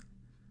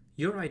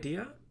Your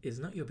idea is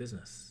not your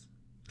business.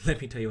 Let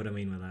me tell you what I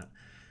mean by that.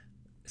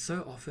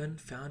 So often,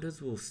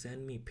 founders will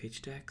send me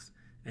pitch decks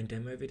and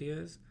demo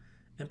videos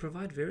and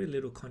provide very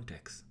little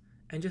context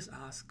and just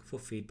ask for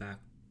feedback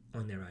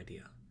on their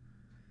idea.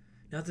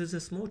 Now, there's a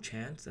small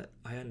chance that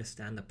I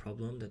understand the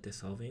problem that they're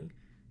solving,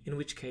 in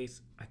which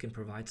case I can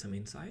provide some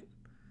insight.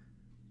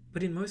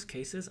 But in most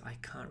cases, I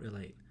can't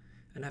relate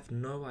and have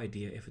no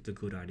idea if it's a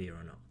good idea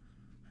or not.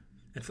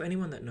 And for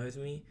anyone that knows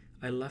me,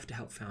 I love to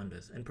help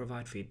founders and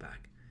provide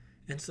feedback.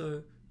 And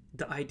so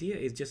the idea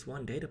is just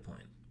one data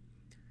point.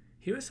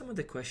 Here are some of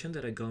the questions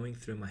that are going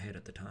through my head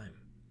at the time.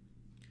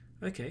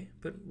 Okay,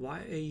 but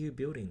why are you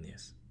building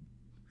this?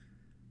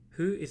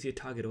 Who is your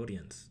target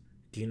audience?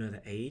 Do you know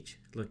the age,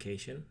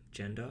 location,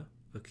 gender,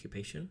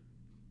 occupation?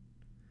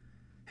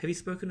 Have you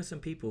spoken to some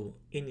people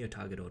in your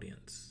target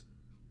audience?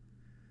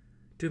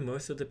 Do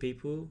most of the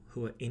people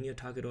who are in your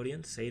target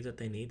audience say that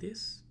they need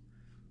this?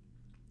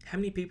 How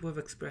many people have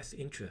expressed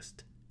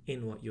interest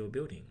in what you're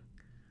building?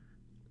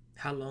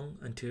 How long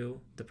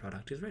until the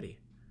product is ready?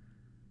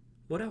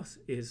 What else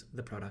is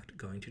the product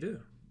going to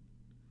do?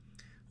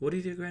 What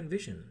is your grand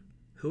vision?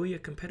 Who are your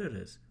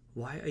competitors?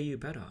 Why are you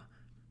better?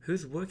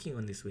 Who's working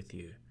on this with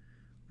you?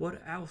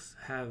 What else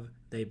have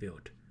they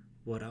built?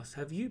 What else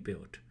have you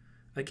built?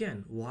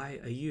 Again, why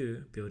are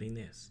you building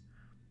this?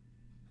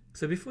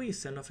 So before you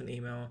send off an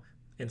email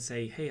and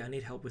say, hey, I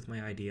need help with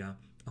my idea,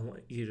 I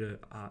want you to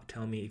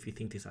tell me if you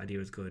think this idea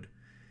is good,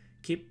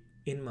 keep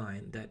in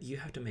mind that you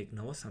have to make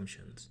no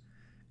assumptions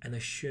and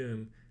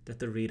assume that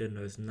the reader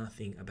knows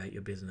nothing about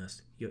your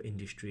business, your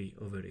industry,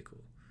 or vertical.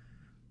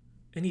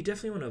 And you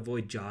definitely want to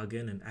avoid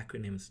jargon and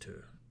acronyms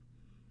too.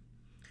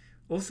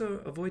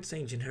 Also, avoid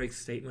saying generic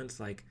statements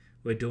like,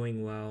 we're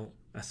doing well,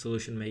 a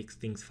solution makes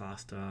things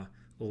faster,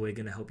 or we're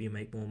going to help you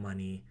make more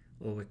money,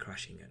 or we're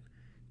crushing it.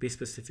 Be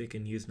specific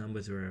and use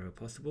numbers wherever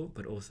possible,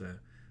 but also,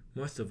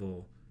 most of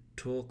all,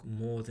 talk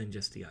more than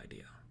just the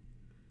idea.